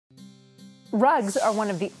Rugs are one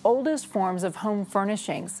of the oldest forms of home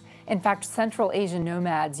furnishings. In fact, Central Asian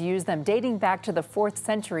nomads used them dating back to the 4th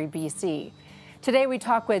century BC. Today we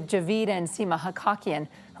talk with Javid and Seema Hakakian,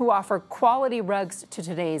 who offer quality rugs to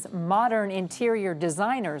today's modern interior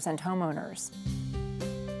designers and homeowners.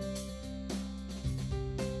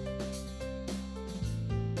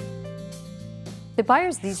 The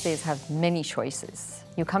buyers these days have many choices.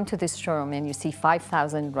 You come to this showroom and you see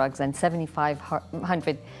 5,000 rugs and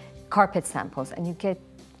 7,500 carpet samples, and you get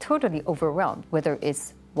totally overwhelmed, whether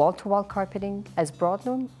it's wall-to-wall carpeting as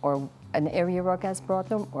broadloom, or an area rug as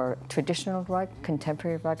broadloom, or traditional rug,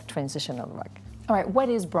 contemporary rug, transitional rug. All right, what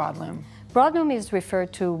is broadloom? Broadloom is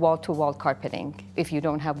referred to wall-to-wall carpeting. If you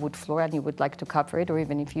don't have wood floor and you would like to cover it, or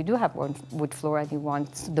even if you do have wood floor and you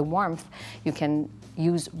want the warmth, you can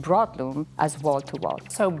use broadloom as wall-to-wall.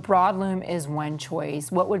 So broadloom is one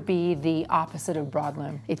choice. What would be the opposite of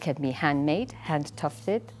broadloom? It can be handmade,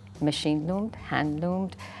 hand-tufted, machine-loomed,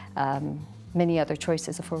 hand-loomed, many other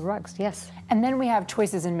choices for rugs, yes. And then we have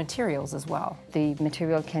choices in materials as well. The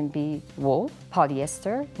material can be wool,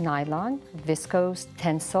 polyester, nylon, viscose,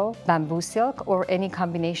 tencel, bamboo silk, or any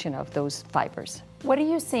combination of those fibers. What are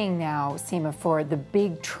you seeing now, Seema, for the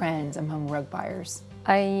big trends among rug buyers?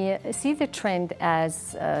 I see the trend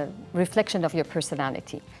as a reflection of your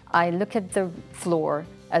personality. I look at the floor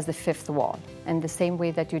as the fifth wall, and the same way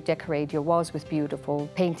that you decorate your walls with beautiful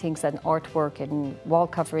paintings and artwork and wall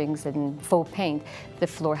coverings and faux paint, the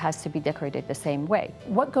floor has to be decorated the same way.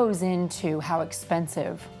 What goes into how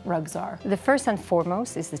expensive rugs are? The first and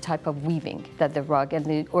foremost is the type of weaving that the rug and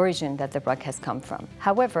the origin that the rug has come from.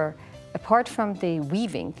 However, apart from the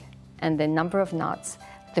weaving and the number of knots,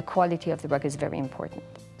 the quality of the rug is very important.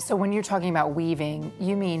 So when you're talking about weaving,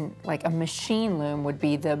 you mean like a machine loom would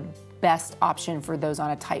be the best option for those on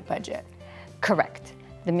a tight budget? Correct.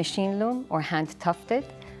 The machine loom or hand tufted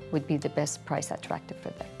would be the best price attractive for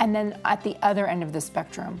them. And then at the other end of the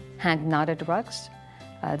spectrum? Hand knotted rugs,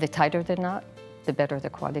 the tighter the knot, the better the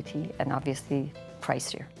quality, and obviously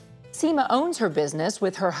pricier. Seema owns her business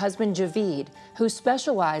with her husband Javid, who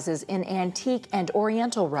specializes in antique and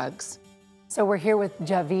oriental rugs. So we're here with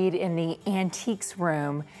Javid in the antiques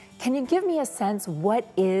room. Can you give me a sense,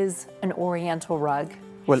 what is an oriental rug?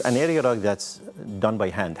 Well, an area rug that's done by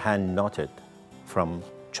hand knotted from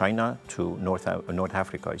China to North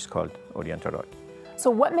Africa is called oriental rug.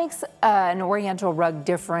 So what makes an oriental rug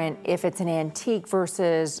different if it's an antique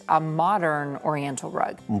versus a modern oriental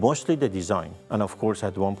rug? Mostly the design, and of course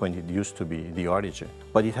at one point it used to be the origin,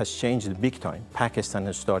 but it has changed big time. Pakistan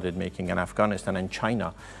has started making, and Afghanistan and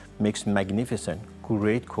China makes magnificent,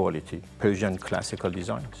 great quality Persian classical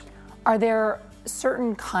designs. Are there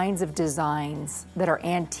certain kinds of designs that are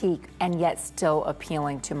antique and yet still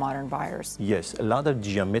appealing to modern buyers? Yes, a lot of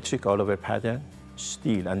geometric all over pattern,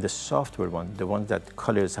 steel, and the softer one, the ones that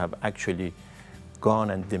colors have actually gone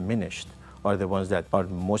and diminished, are the ones that are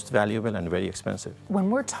most valuable and very expensive. When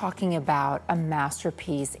we're talking about a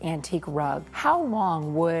masterpiece antique rug, how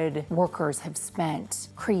long would workers have spent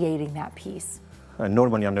creating that piece?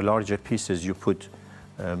 Normally on the larger pieces you put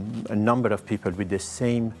a number of people with the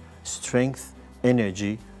same strength,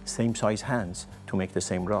 energy, same size hands to make the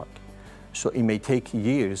same rug. So it may take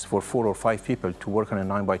years for 4 or 5 people to work on a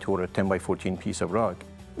 9x2 or a 10x14 piece of rug.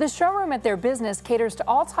 The showroom at their business caters to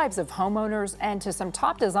all types of homeowners and to some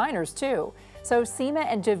top designers too. So Seema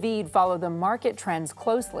and Javid follow the market trends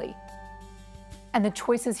closely. And the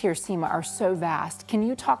choices here, Seema, are so vast. Can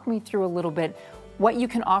you talk me through a little bit what you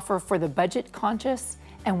can offer for the budget conscious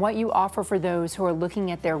and what you offer for those who are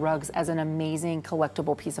looking at their rugs as an amazing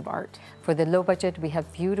collectible piece of art? For the low budget, we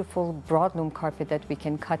have beautiful broadloom carpet that we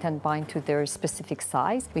can cut and bind to their specific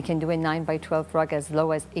size. We can do a 9x12 rug as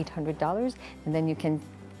low as $800, and then you can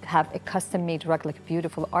have a custom-made rug, like a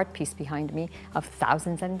beautiful art piece behind me, of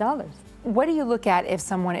thousands of dollars. What do you look at if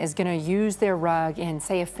someone is going to use their rug in,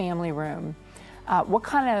 say, a family room? What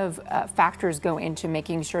kind of factors go into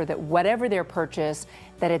making sure that whatever their purchase,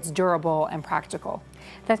 that it's durable and practical?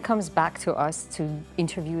 That comes back to us to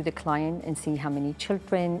interview the client and see how many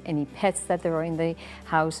children, any pets that there are in the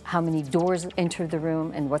house, how many doors enter the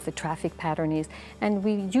room, and what the traffic pattern is. And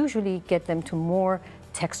we usually get them to more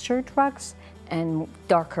textured rugs and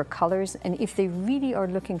darker colors. And if they really are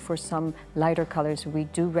looking for some lighter colors, we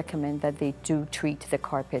do recommend that they do treat the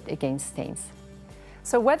carpet against stains.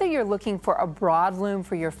 So whether you're looking for a broadloom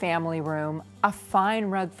for your family room, a fine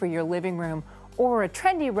rug for your living room, or a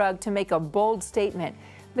trendy rug to make a bold statement,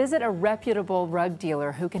 visit a reputable rug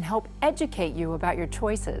dealer who can help educate you about your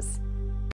choices.